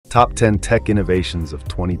Top 10 Tech Innovations of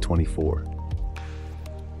 2024.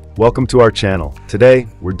 Welcome to our channel. Today,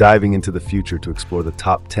 we're diving into the future to explore the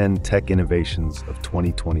top 10 tech innovations of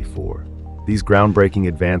 2024. These groundbreaking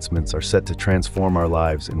advancements are set to transform our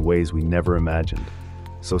lives in ways we never imagined.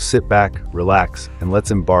 So sit back, relax, and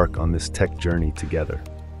let's embark on this tech journey together.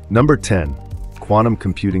 Number 10. Quantum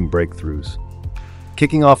computing breakthroughs.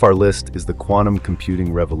 Kicking off our list is the quantum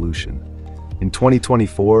computing revolution. In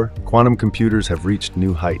 2024, quantum computers have reached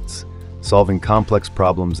new heights, solving complex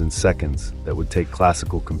problems in seconds that would take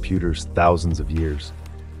classical computers thousands of years.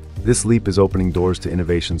 This leap is opening doors to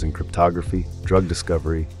innovations in cryptography, drug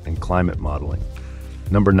discovery, and climate modeling.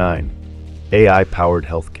 Number 9. AI-powered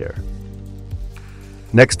healthcare.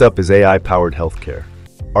 Next up is AI-powered healthcare.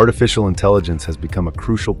 Artificial intelligence has become a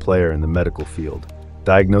crucial player in the medical field,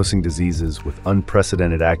 diagnosing diseases with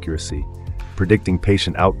unprecedented accuracy, predicting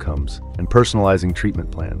patient outcomes, and personalizing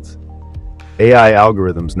treatment plans. AI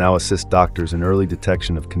algorithms now assist doctors in early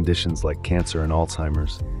detection of conditions like cancer and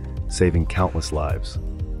Alzheimer's, saving countless lives.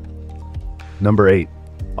 Number 8.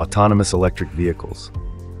 Autonomous electric vehicles.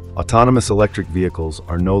 Autonomous electric vehicles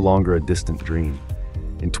are no longer a distant dream.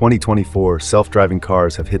 In 2024, self-driving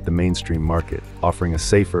cars have hit the mainstream market, offering a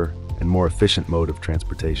safer and more efficient mode of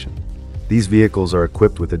transportation. These vehicles are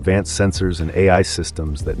equipped with advanced sensors and AI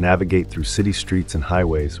systems that navigate through city streets and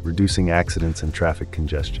highways, reducing accidents and traffic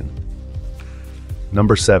congestion.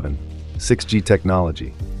 Number 7. 6G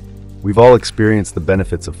technology. We've all experienced the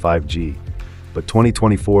benefits of 5G, but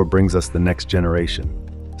 2024 brings us the next generation,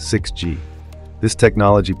 6G. This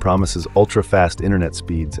technology promises ultra-fast internet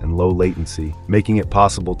speeds and low latency, making it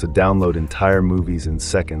possible to download entire movies in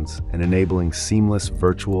seconds and enabling seamless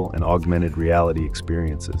virtual and augmented reality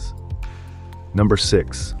experiences. Number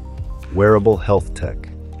 6. Wearable health tech.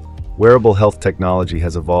 Wearable health technology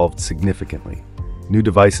has evolved significantly. New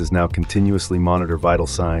devices now continuously monitor vital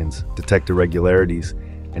signs, detect irregularities,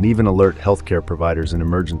 and even alert healthcare providers in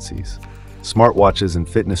emergencies. Smartwatches and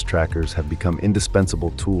fitness trackers have become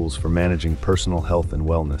indispensable tools for managing personal health and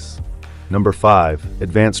wellness. Number 5.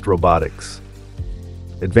 Advanced robotics.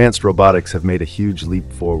 Advanced robotics have made a huge leap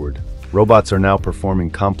forward. Robots are now performing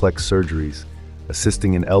complex surgeries,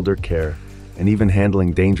 assisting in elder care, and even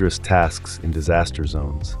handling dangerous tasks in disaster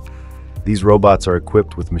zones. These robots are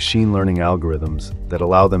equipped with machine learning algorithms that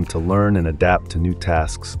allow them to learn and adapt to new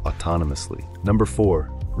tasks autonomously. Number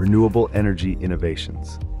 4. Renewable energy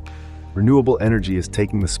innovations. Renewable energy is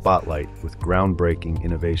taking the spotlight with groundbreaking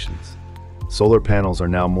innovations. Solar panels are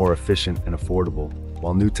now more efficient and affordable,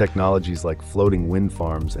 while new technologies like floating wind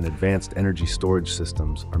farms and advanced energy storage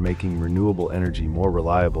systems are making renewable energy more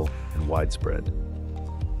reliable and widespread.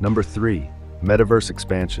 Number 3. Metaverse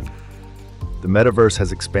expansion. The metaverse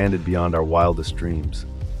has expanded beyond our wildest dreams.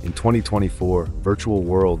 In 2024, virtual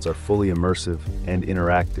worlds are fully immersive and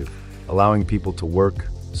interactive, allowing people to work,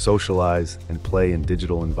 socialize, and play in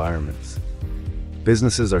digital environments.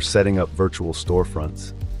 Businesses are setting up virtual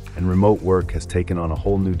storefronts, and remote work has taken on a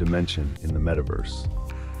whole new dimension in the metaverse.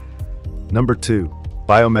 Number 2.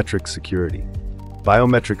 Biometric security.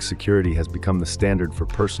 Biometric security has become the standard for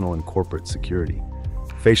personal and corporate security.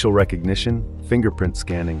 Facial recognition, fingerprint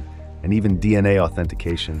scanning, and even DNA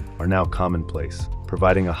authentication are now commonplace,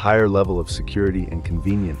 providing a higher level of security and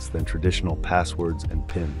convenience than traditional passwords and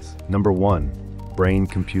PINs. Number 1.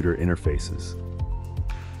 Brain-computer interfaces.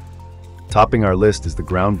 Topping our list is the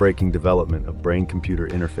groundbreaking development of brain-computer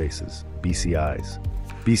interfaces, BCIs.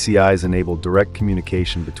 BCIs enable direct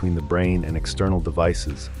communication between the brain and external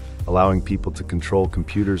devices, allowing people to control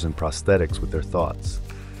computers and prosthetics with their thoughts.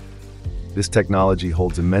 This technology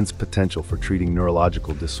holds immense potential for treating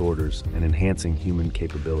neurological disorders and enhancing human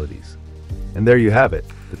capabilities. And there you have it,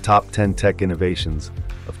 the top 10 tech innovations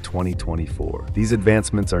of 2024. These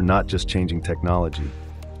advancements are not just changing technology,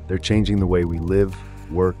 they're changing the way we live,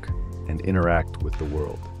 work, and interact with the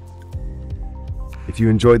world. If you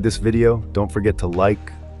enjoyed this video, don't forget to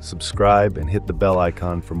like, subscribe, and hit the bell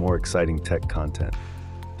icon for more exciting tech content.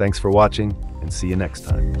 Thanks for watching, and see you next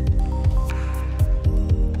time.